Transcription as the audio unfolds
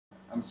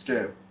I'm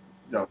scared.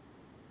 Yo.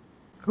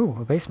 Ooh,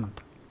 a basement.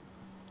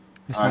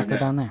 Let's not go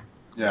down there.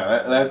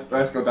 Yeah,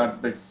 let's go down to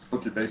the big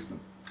spooky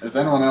basement. Is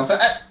anyone else?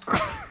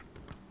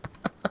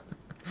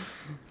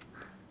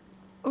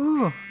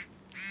 Ooh,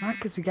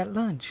 Marcus, we got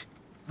lunch.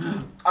 Give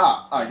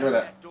it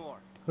that.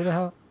 Who the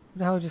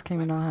hell just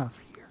came in our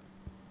house?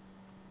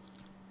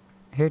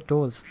 I hear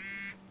doors.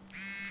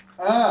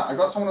 I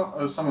got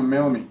someone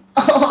mailing me.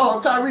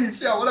 Oh,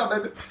 Tyrese, yeah, what up,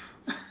 baby?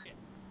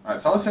 Alright,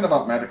 so let's think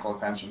about medical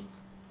attention.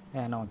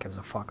 Yeah, no one gives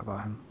a fuck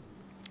about him.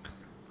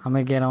 I'm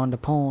gonna get on the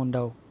porn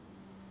though.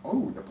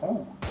 Oh, the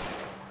porn.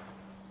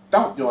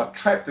 Don't, you'll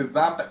attract the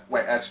zombie.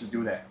 Wait, actually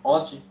do that.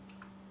 Orgy.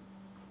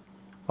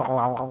 I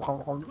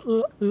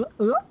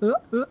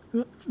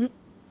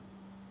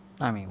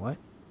mean, what?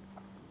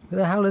 Where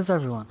the hell is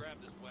everyone?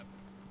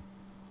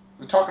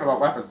 We're talking about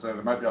weapons, so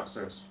they might be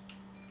upstairs.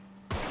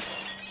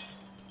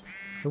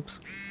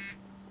 Oops.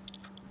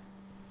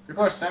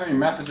 People are sending me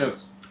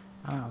messages.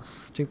 Oh,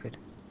 stupid.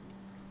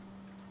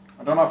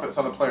 I don't know if it's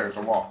other players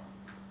or what.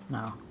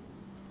 No.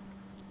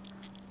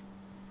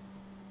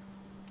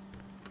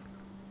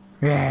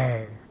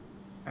 Yeah.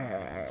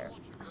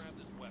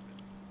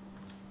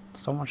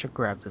 Someone should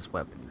grab this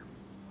weapon.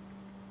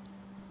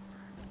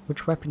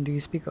 Which weapon do you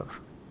speak of?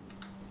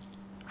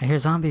 I hear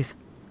zombies.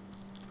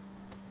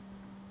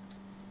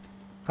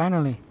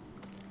 Finally.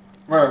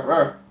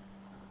 Where?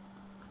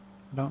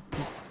 I don't.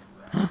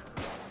 Are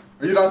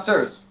you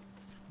downstairs?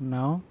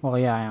 No? Well,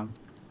 yeah, I am.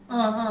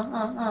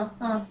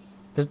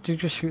 Did you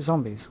just shoot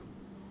zombies?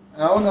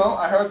 No,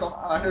 I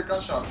heard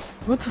gunshots.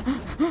 What?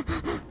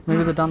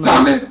 Maybe they're down the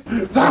Zombies!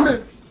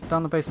 Zombies!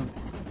 Down the basement.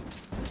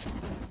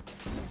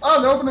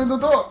 Oh, they're opening the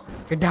door!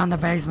 Get down the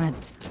basement!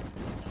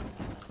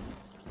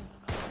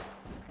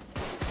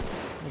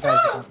 The guys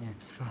are down here.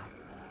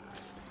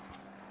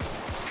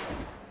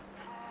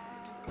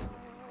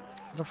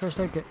 Go first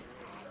aid kit.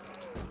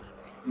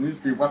 There needs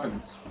to be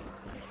weapons.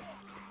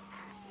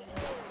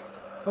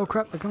 Oh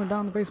crap, they're coming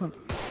down the basement.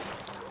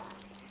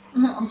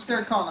 I'm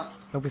scared, Connor.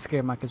 Don't be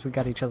scared, Marcus, we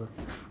got each other.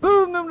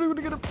 Oh, nobody's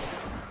gonna get him!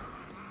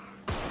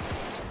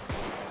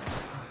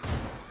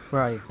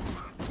 Where are you?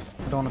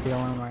 I don't want to be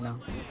alone right now.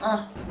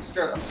 I'm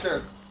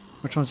scared.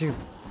 Which one's you?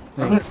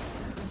 Hey.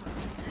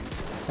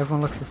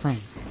 Everyone looks the same.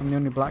 I'm the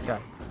only black guy.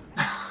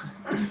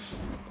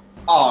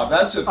 Oh,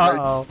 that's just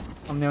Uh-oh.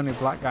 I'm the only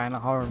black guy in a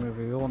horror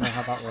movie. We all know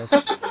how that works.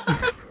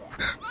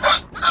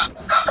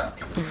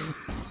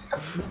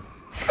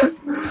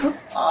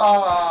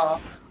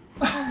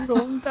 I'm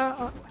going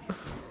down.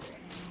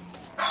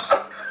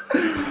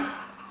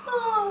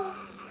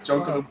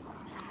 Joker.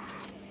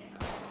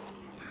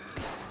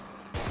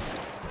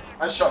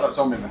 I shot that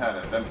zombie in the head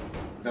and it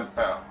didn't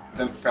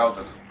fail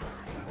it.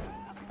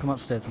 Come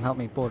upstairs and help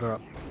me board her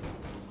up.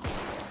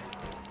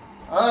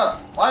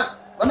 What?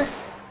 Let me...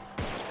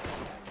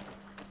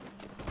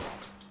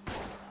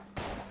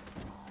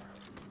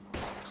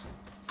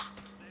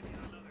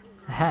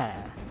 Ha!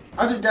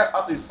 How do you get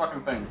up these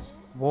fucking things?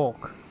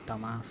 Walk,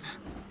 dumbass.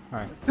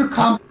 Alright. It's too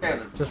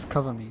complicated. Just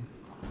cover me.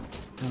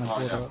 I'm gonna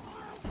board her up.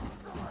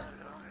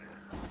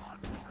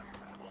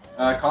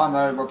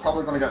 Colin, we're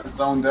probably gonna get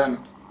zoned in.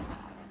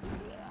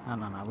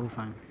 No, we're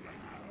fine.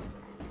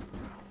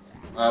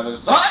 There's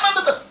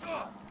zombies!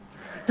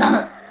 Damn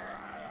it!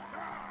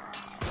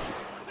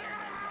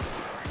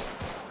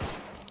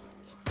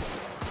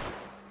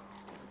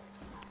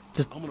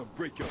 Just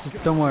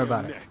don't worry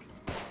about it.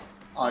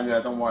 Oh yeah,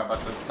 don't worry about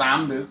the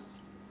zombies.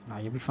 Nah,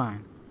 you'll be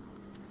fine.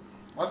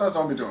 What's that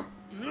zombie doing?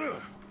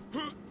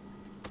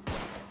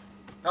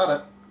 Got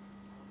it.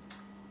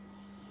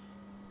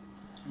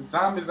 The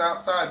zombies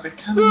outside, they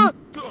can't...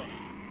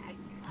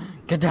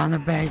 Get down the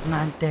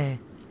basement there.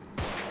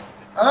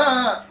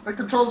 The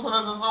controls for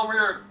this are so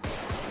weird.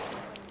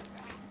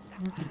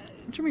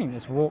 What do you mean?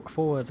 Just walk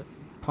forward,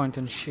 point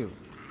and shoot.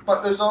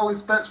 But there's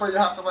always bits where you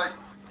have to like...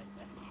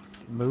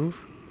 Move?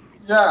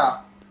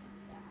 Yeah.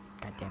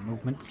 Goddamn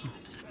movements.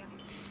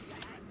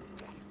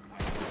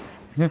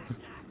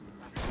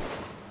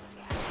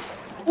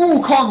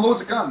 Ooh, Con,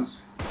 loads of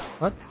guns.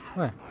 What?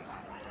 Where?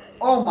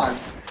 Oh my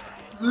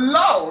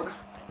lord!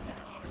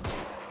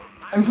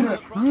 I'm here.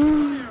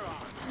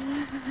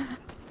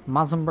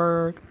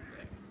 Mazenberg.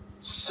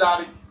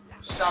 Shotty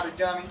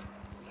gunny.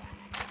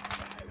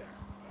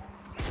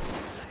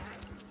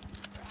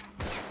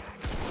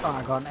 Oh,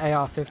 I got an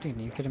AR-15.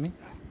 Are you kidding me?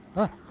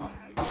 Ah,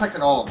 I'm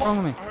taking all of what's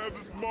wrong them. with me?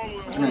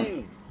 What do you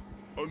mean?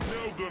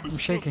 I'm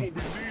shaking. You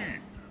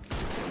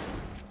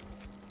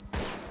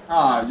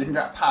can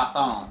get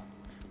Python.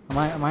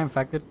 Am I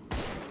infected?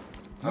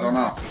 I don't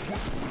know.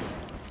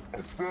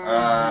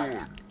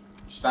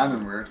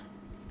 Standing weird.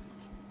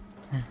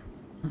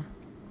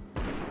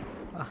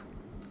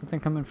 I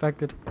think I'm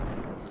infected.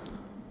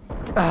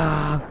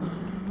 Ah.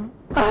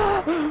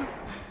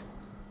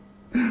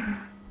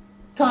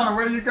 Connor,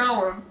 where you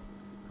going?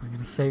 I'm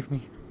gonna save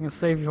me. I'm gonna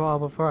save you all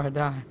before I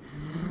die.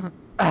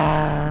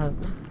 Ah.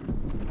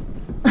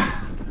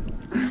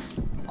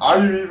 Are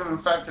you even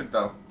infected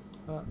though?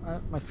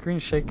 My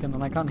screen's shaking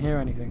and I can't hear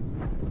anything.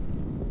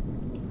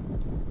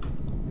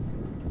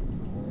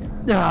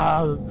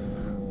 Ah.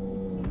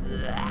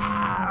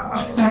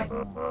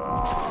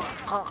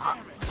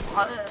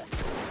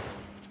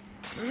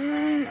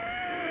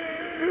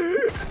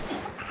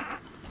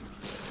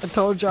 I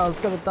told you I was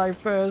gonna die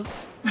first.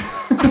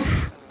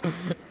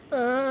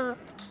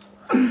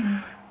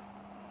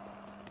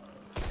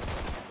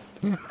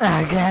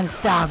 I can't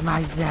stop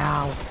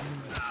myself.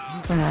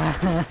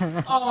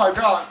 Oh my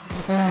god!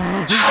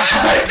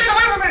 Get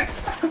away from me!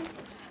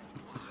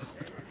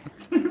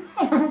 You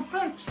son of a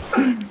bitch!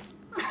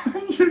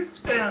 You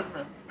scared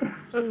me.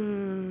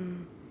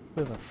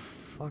 Where the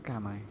fuck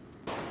am I?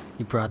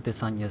 You brought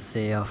this on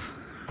yourself.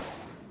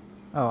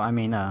 Oh, I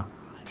mean, I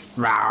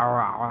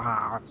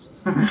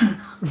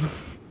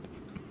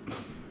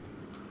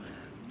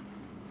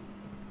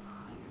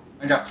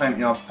got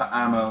plenty of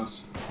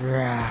ammos.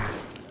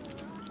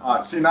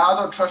 Alright, see now I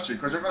don't trust you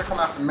because you're gonna come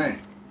after me.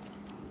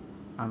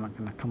 I'm not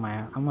gonna come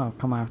out. I'm gonna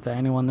come after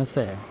anyone that's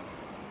there.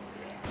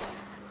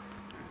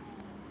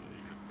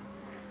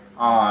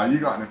 Ah, you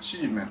got an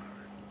achievement.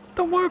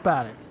 Don't worry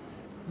about it.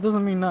 It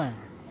doesn't mean nothing.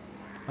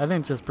 I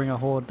didn't just bring a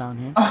horde down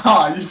here.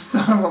 Ah, you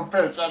son of a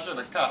bitch! I should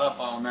have caught up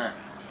on that.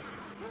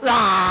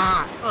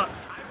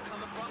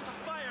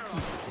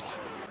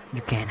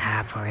 You can't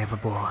have forever,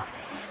 boy.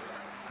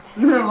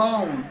 Leave me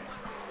alone.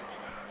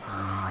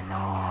 Oh no,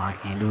 I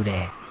can't do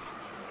that.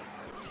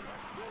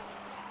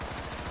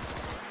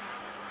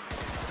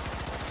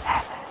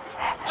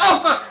 Oh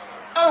fuck!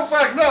 Oh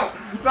fuck! No!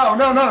 No!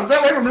 No! No! Stay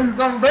away from me,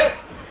 son of a bitch!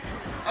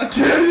 I'll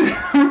kill you!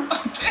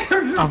 I'll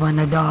kill you! Open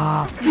the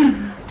door!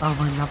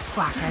 Open the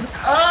fucking door!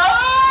 Ah!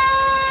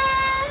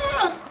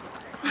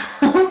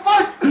 Oh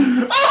fuck! Oh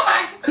fuck! Oh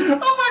fuck!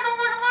 Oh fuck! Oh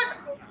fuck!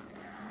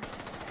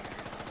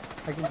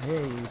 I can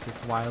hear you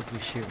just wildly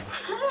shooting.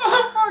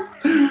 Oh fuck!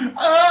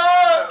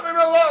 Ah! Leave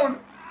me alone!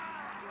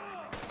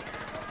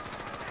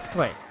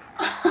 Wait.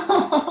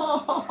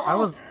 I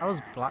was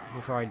black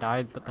before I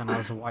died, but then I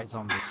was a white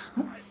zombie.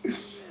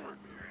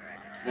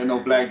 There are no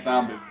black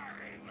zombies.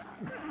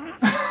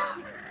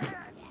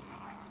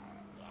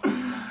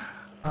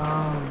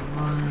 Oh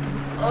man.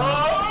 Oh!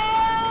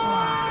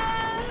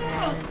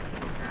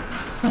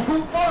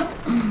 Oh fuck!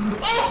 Oh fuck!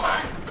 Oh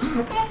fuck!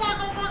 Oh fuck!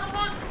 Oh fuck!